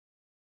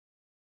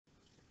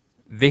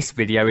This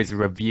video is a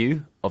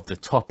review of the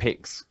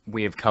topics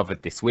we have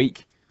covered this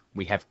week.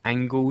 We have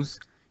angles,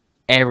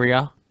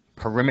 area,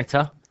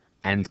 perimeter,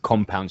 and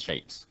compound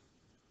shapes.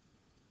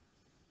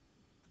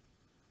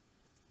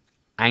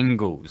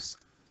 Angles.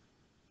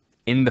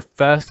 In the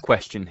first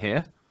question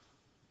here,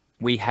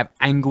 we have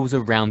angles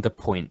around a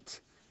point.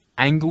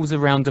 Angles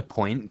around a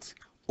point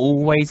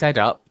always add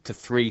up to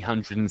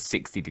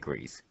 360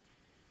 degrees.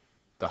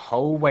 The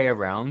whole way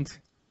around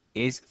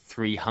is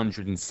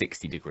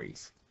 360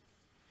 degrees.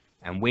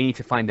 And we need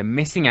to find a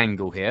missing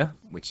angle here,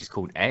 which is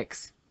called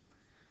x.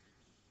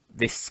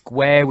 This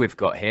square we've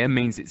got here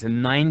means it's a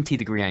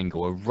 90-degree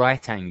angle, a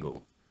right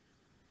angle.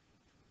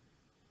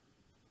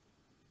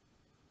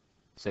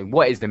 So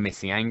what is the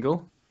missing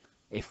angle?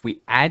 If we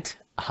add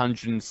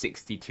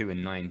 162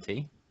 and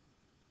 90,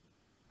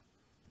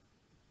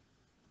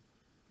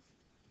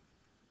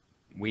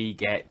 we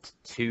get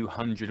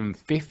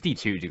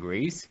 252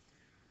 degrees.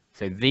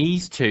 So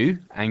these two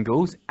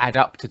angles add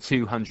up to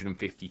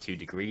 252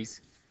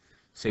 degrees.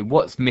 So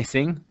what's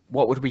missing?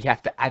 What would we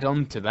have to add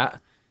on to that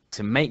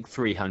to make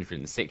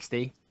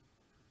 360?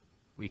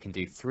 We can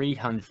do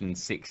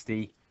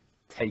 360,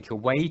 take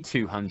away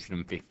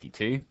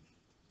 252,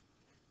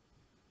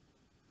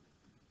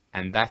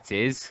 and that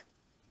is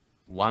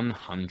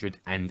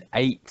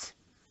 108.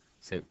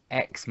 So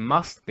x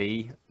must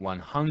be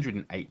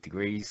 108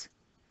 degrees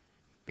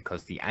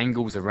because the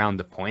angles around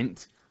the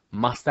point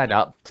must add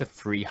up to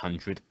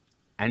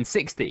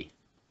 360.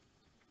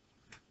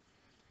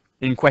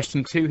 In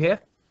question 2 here,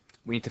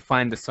 we need to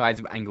find the sides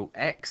of angle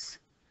x,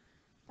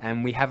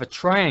 and we have a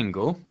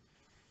triangle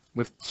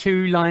with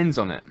two lines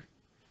on it.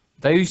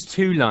 Those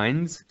two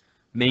lines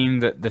mean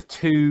that the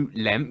two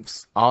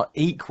lengths are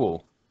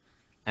equal,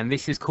 and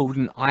this is called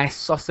an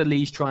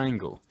isosceles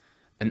triangle.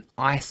 An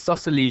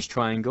isosceles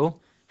triangle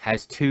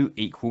has two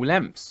equal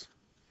lengths,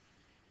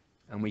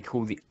 and we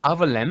call the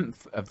other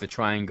length of the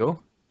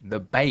triangle the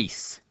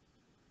base.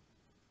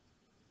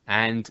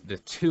 And the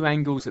two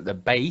angles at the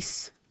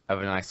base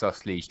of an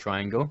isosceles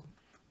triangle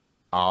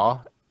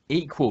are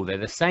equal, they're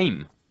the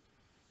same.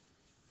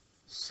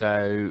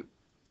 So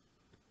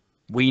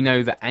we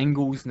know that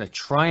angles in a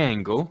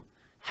triangle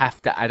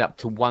have to add up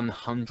to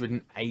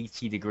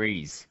 180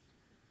 degrees.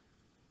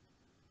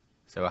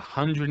 So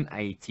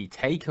 180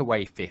 take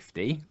away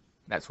 50,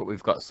 that's what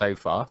we've got so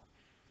far,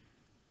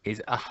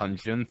 is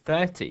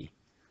 130.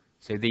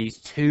 So these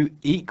two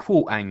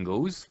equal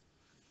angles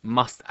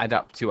must add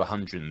up to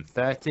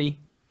 130.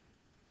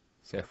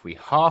 So if we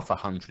half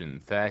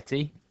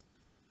 130,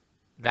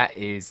 that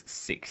is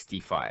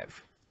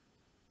 65.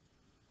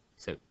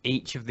 So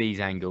each of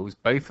these angles,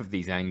 both of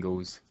these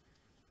angles,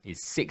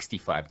 is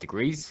 65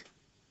 degrees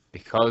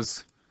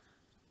because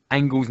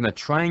angles in a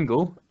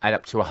triangle add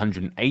up to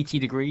 180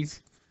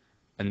 degrees,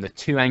 and the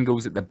two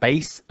angles at the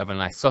base of an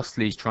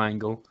isosceles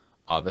triangle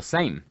are the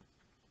same.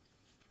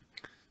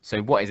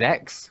 So what is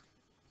x?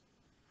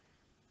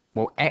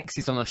 Well, x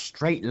is on a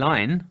straight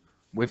line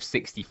with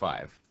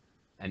 65,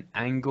 and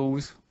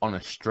angles on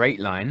a straight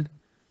line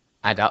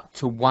add up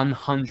to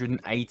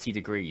 180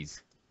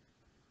 degrees.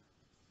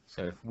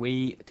 So if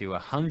we do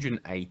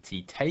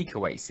 180 take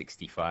away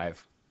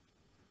 65,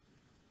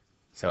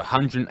 so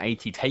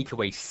 180 take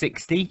away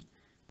 60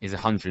 is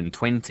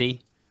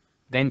 120,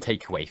 then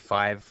take away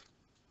 5,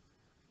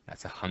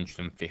 that's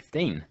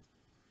 115.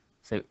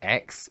 So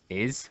x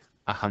is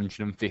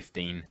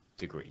 115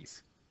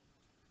 degrees.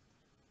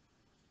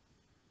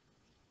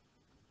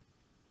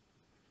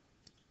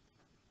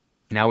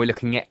 Now we're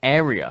looking at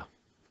area.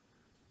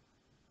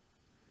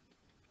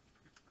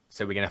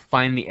 So we're going to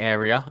find the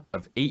area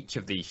of each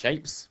of these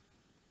shapes.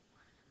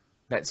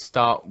 Let's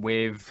start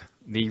with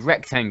the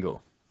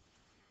rectangle.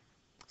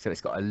 So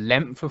it's got a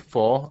length of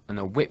 4 and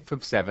a width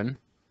of 7.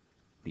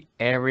 The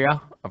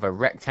area of a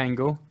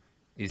rectangle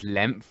is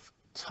length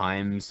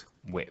times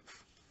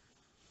width.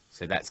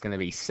 So that's going to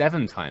be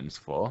 7 times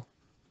 4.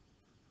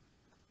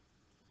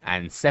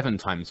 And 7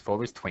 times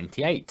 4 is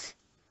 28.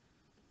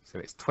 So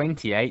it's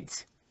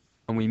 28.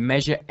 And we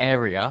measure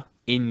area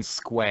in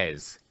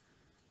squares.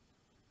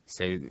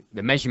 So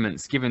the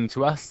measurements given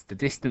to us, the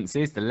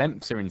distances, the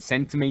lengths are in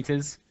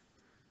centimeters.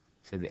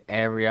 So the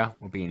area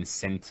will be in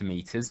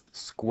centimeters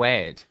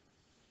squared.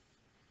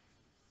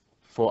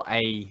 For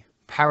a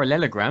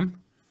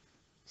parallelogram,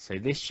 so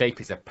this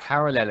shape is a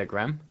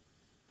parallelogram.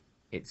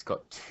 It's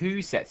got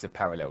two sets of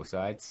parallel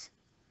sides.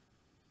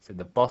 So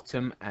the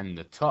bottom and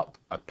the top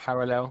are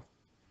parallel.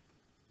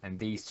 And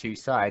these two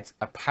sides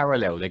are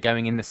parallel. They're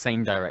going in the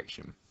same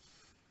direction.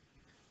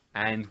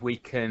 And we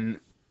can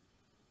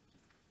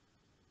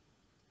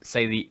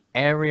say the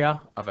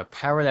area of a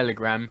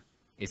parallelogram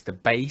is the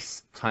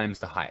base times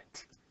the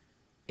height.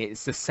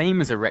 It's the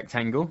same as a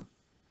rectangle.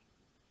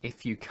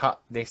 If you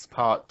cut this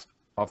part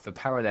of the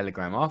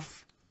parallelogram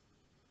off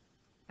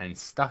and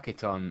stuck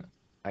it on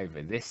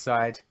over this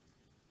side,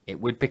 it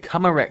would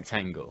become a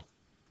rectangle.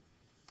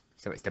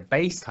 So it's the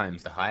base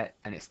times the height,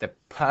 and it's the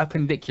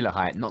perpendicular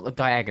height, not the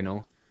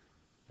diagonal.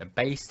 The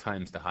base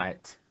times the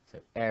height. So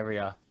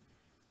area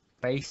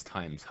base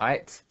times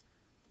height,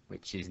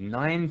 which is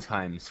 9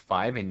 times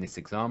 5 in this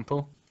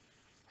example,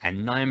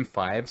 and 9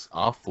 fives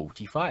are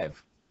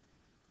 45.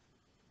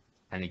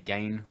 And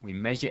again, we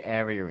measure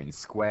area in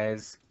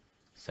squares,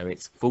 so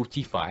it's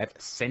 45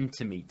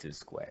 centimeters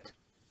squared.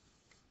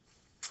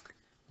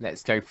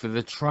 Let's go for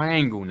the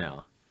triangle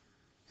now.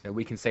 So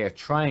we can say a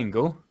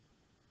triangle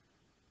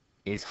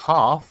is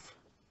half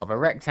of a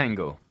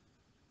rectangle.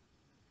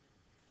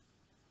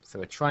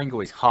 So a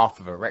triangle is half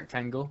of a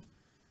rectangle,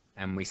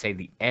 and we say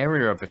the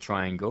area of a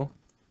triangle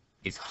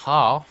is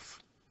half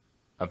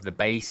of the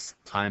base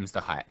times the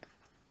height,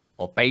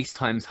 or base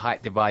times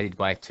height divided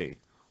by 2.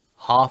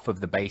 Half of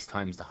the base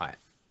times the height.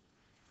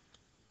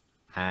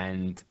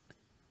 And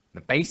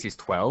the base is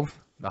 12,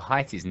 the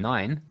height is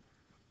 9,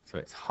 so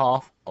it's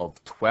half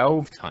of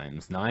 12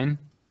 times 9.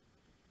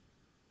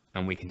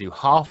 And we can do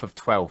half of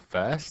 12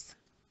 first,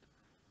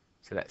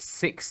 so that's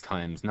 6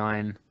 times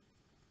 9,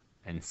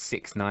 and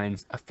 6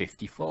 nines are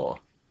 54.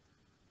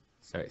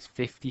 So it's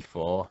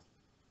 54,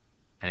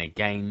 and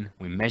again,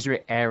 we measure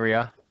it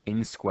area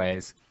in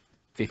squares,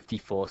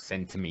 54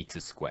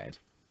 centimeters squared.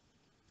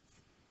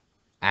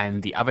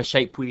 And the other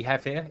shape we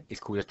have here is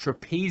called a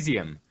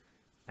trapezium,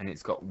 and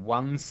it's got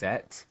one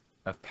set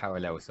of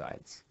parallel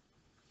sides.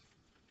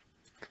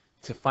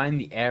 To find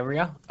the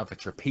area of a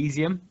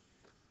trapezium,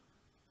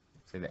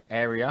 so the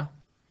area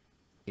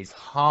is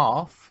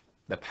half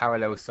the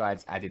parallel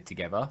sides added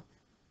together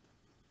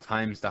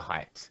times the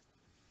height.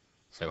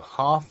 So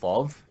half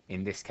of,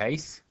 in this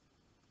case,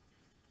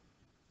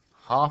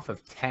 half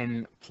of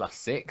 10 plus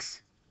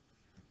 6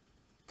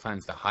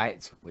 times the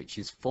height, which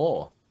is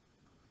 4.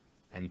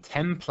 And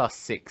 10 plus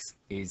 6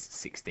 is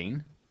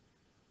 16.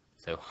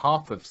 So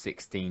half of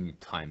 16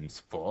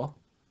 times 4.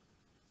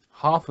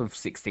 Half of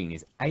 16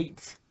 is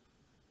 8.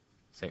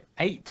 So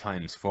 8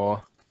 times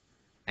 4.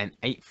 And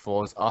 8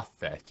 fours are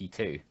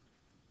 32.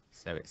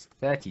 So it's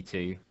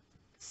 32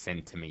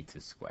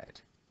 centimeters squared.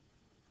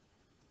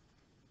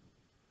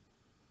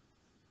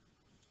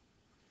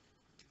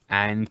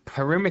 And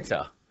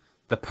perimeter.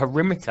 The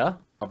perimeter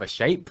of a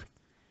shape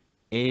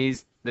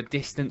is the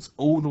distance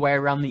all the way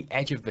around the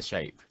edge of the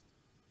shape.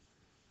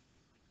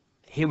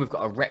 Here we've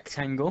got a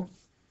rectangle,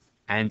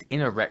 and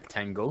in a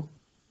rectangle,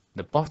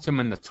 the bottom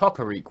and the top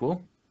are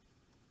equal,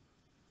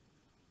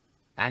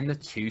 and the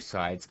two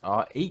sides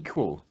are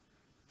equal.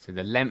 So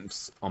the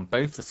lengths on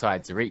both the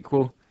sides are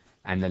equal,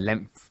 and the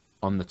length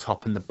on the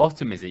top and the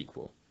bottom is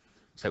equal.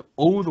 So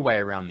all the way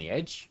around the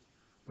edge,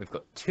 we've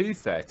got 2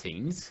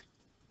 13s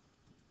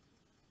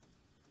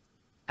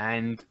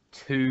and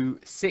 2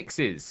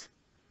 6s.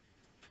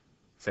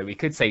 So we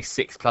could say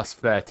 6 plus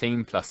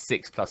 13 plus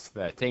 6 plus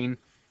 13,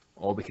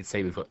 or we could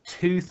say we've got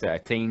 2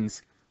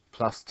 13s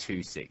plus 2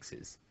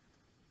 6s.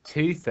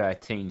 2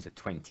 13s are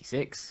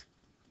 26,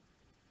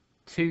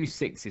 2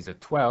 6s are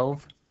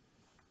 12,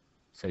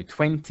 so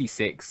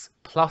 26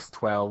 plus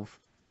 12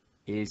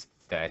 is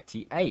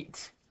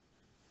 38.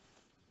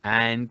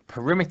 And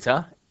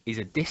perimeter is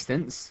a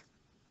distance,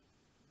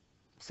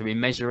 so we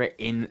measure it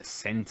in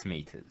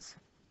centimeters.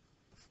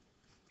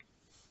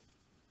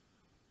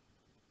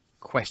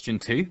 Question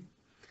 2.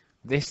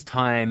 This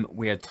time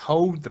we are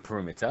told the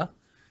perimeter,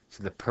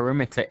 so the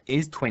perimeter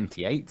is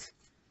 28,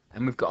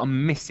 and we've got a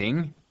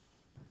missing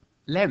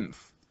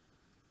length.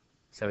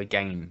 So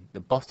again,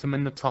 the bottom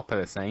and the top are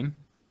the same,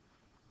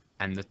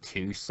 and the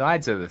two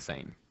sides are the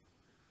same.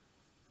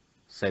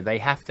 So they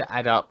have to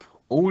add up,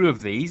 all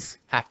of these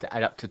have to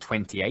add up to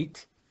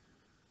 28.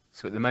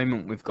 So at the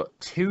moment we've got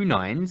 2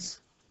 9s.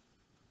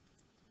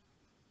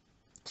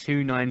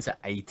 2 9s are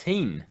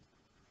 18.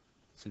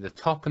 So the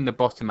top and the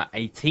bottom are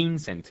 18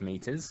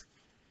 centimeters.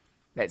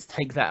 Let's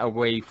take that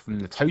away from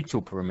the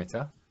total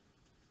perimeter.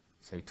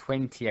 So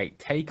 28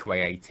 take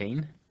away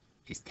 18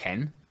 is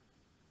 10.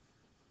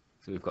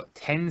 So we've got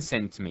 10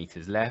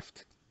 centimeters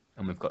left,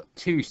 and we've got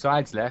 2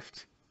 sides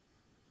left.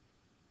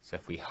 So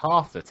if we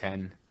half the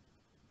 10,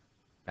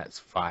 that's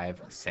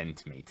 5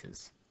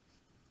 centimeters.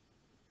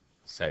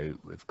 So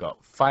we've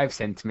got 5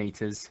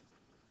 centimeters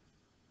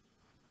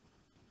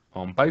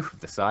on both of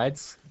the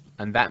sides,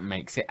 and that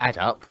makes it add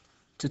up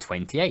to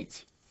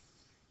 28.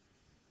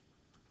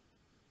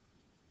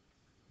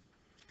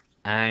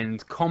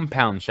 And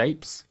compound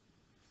shapes.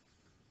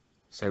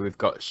 So we've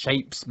got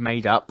shapes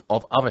made up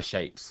of other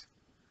shapes.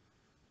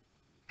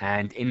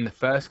 And in the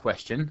first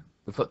question,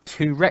 we've got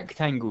 2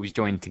 rectangles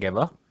joined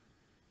together,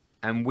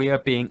 and we are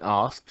being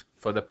asked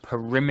for the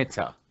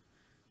perimeter.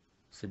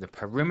 So the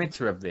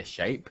perimeter of this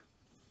shape,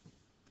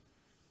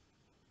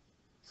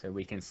 so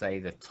we can say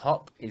the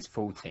top is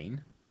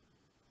 14,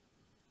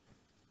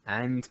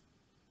 and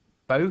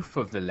both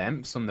of the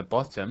lengths on the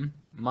bottom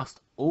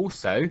must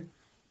also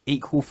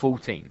equal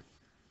 14.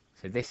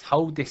 So this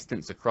whole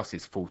distance across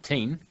is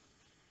 14.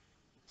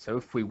 So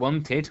if we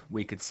wanted,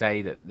 we could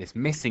say that this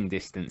missing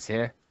distance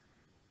here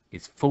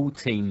is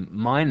 14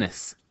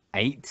 minus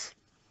 8,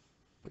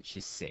 which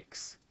is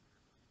 6.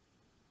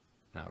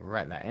 Now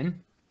write that in,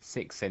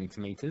 6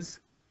 centimeters.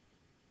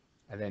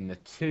 And then the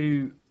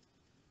 2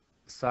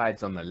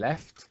 sides on the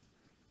left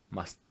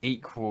must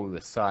equal the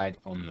side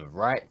on the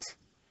right.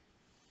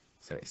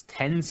 So it's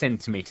 10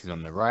 centimeters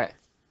on the right.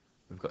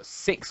 We've got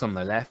 6 on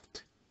the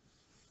left.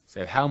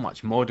 So how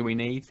much more do we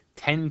need?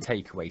 10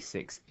 take away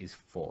 6 is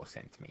 4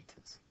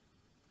 centimeters.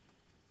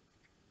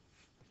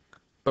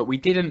 But we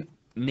didn't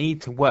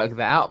need to work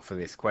that out for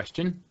this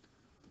question,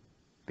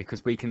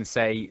 because we can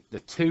say the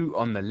 2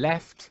 on the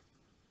left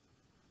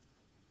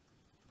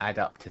add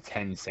up to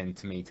 10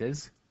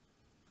 centimeters,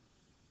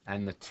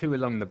 and the 2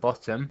 along the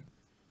bottom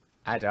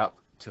add up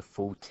to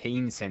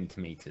 14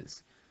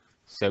 centimeters.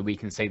 So we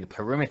can say the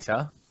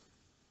perimeter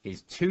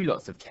is 2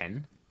 lots of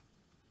 10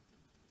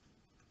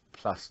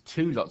 plus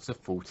 2 lots of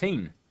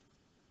 14.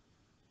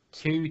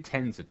 2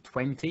 10s are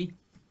 20,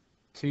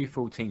 2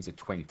 14s are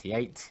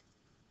 28,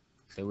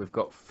 so we've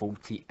got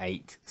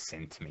 48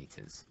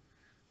 centimeters.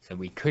 So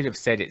we could have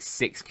said it's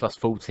 6 plus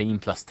 14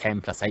 plus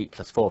 10 plus 8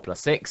 plus 4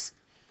 plus 6,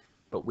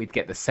 but we'd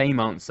get the same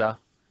answer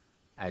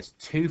as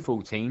 2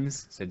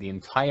 14s, so the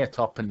entire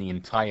top and the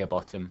entire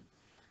bottom,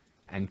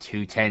 and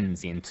 2 10s,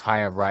 the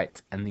entire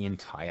right and the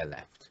entire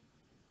left.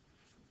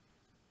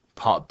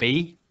 Part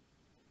B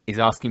is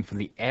asking for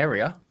the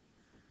area.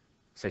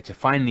 So to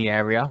find the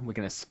area, we're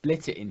going to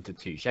split it into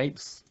 2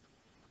 shapes.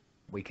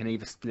 We can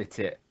either split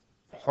it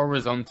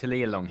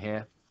horizontally along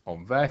here or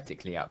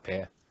vertically up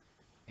here.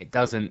 It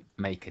doesn't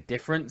make a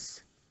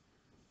difference.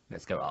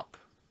 Let's go up.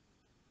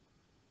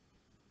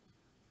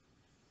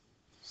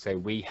 So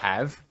we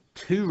have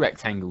 2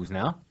 rectangles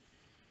now.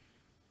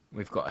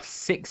 We've got a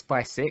 6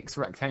 by 6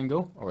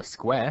 rectangle, or a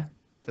square.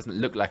 Doesn't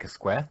look like a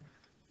square,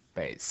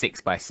 but it's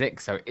 6 by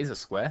 6, so it is a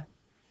square.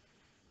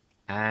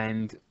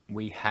 And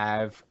we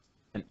have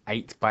an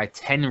 8 by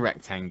 10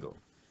 rectangle.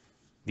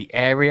 The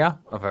area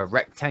of a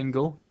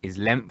rectangle is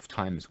length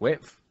times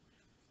width.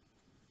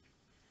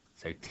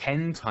 So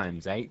 10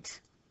 times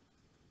 8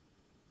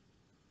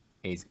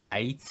 is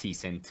 80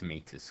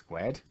 centimeters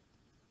squared.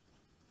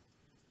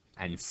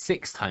 And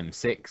 6 times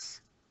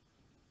 6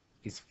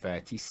 is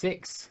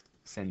 36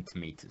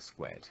 centimeters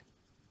squared.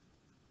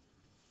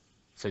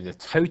 So the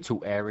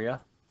total area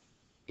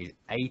is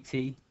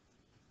 80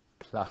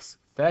 plus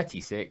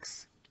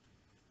 36,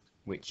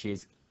 which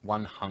is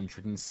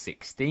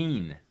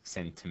 116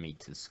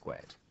 centimeters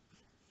squared.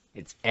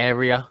 It's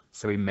area,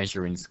 so we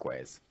measure in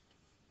squares.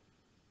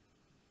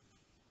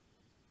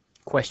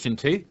 Question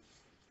 2.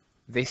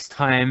 This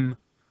time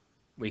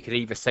we could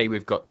either say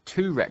we've got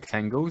 2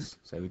 rectangles,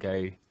 so we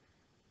go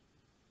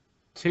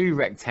 2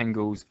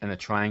 rectangles and a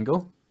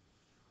triangle,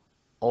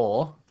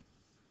 or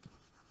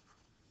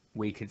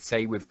we could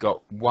say we've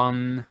got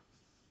 1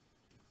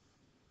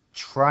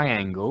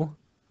 triangle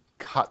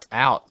cut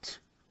out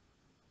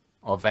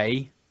of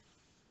a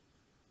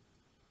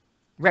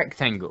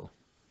rectangle.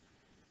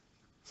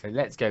 So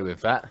let's go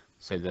with that.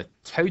 So the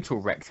total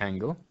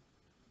rectangle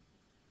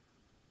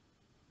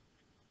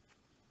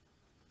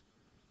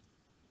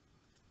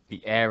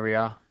the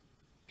area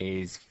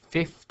is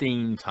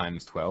 15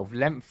 times 12,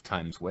 length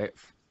times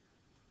width,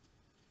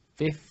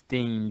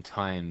 15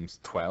 times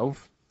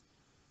 12.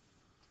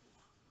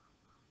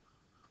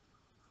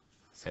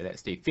 So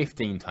let's do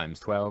 15 times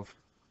 12.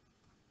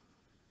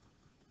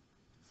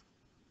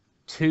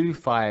 2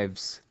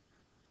 5s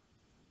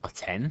are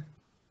 10.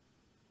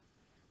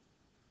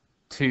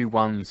 2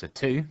 1s are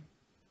 2,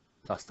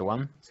 plus the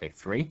 1, so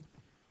 3.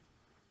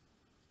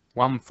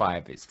 1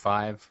 5 is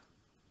 5.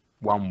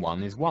 1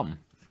 1 is 1.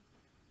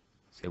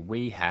 So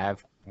we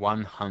have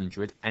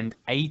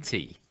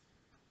 180.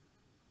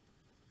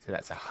 So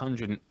that's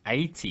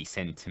 180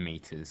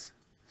 centimeters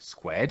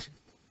squared.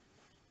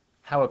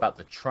 How about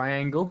the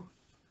triangle?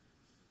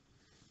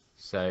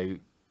 So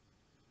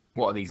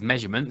what are these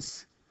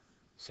measurements?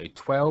 So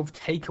 12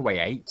 take away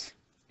 8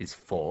 is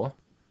 4.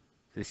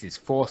 So this is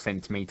 4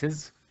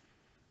 centimeters.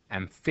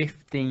 And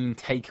 15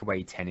 take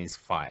away 10 is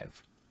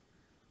 5.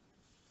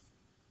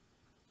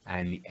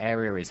 And the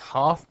area is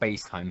half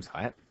base times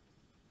height.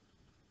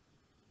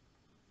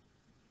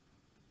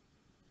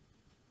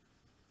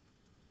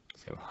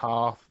 So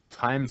half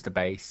times the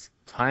base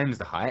times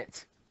the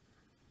height.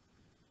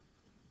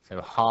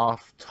 So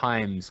half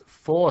times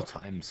 4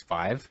 times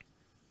 5.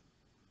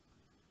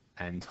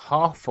 And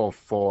half of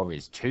 4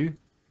 is 2.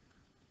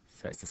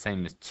 So it's the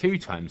same as 2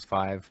 times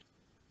 5,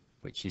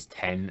 which is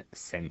 10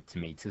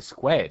 centimeters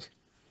squared.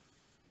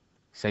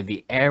 So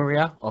the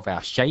area of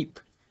our shape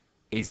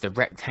is the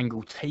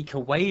rectangle take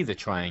away the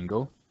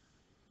triangle.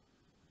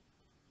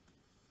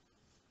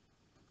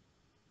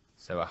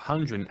 So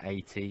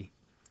 180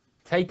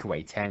 take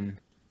away 10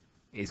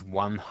 is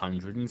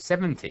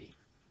 170.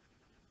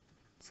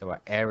 So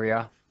our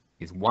area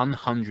is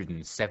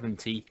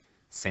 170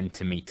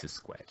 centimeters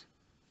squared.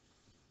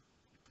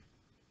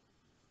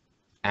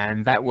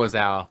 And that was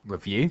our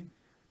review.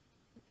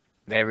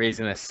 There is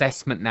an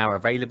assessment now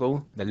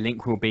available. The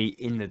link will be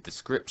in the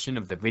description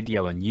of the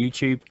video on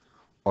YouTube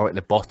or at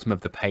the bottom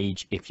of the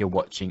page if you're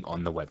watching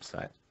on the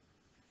website.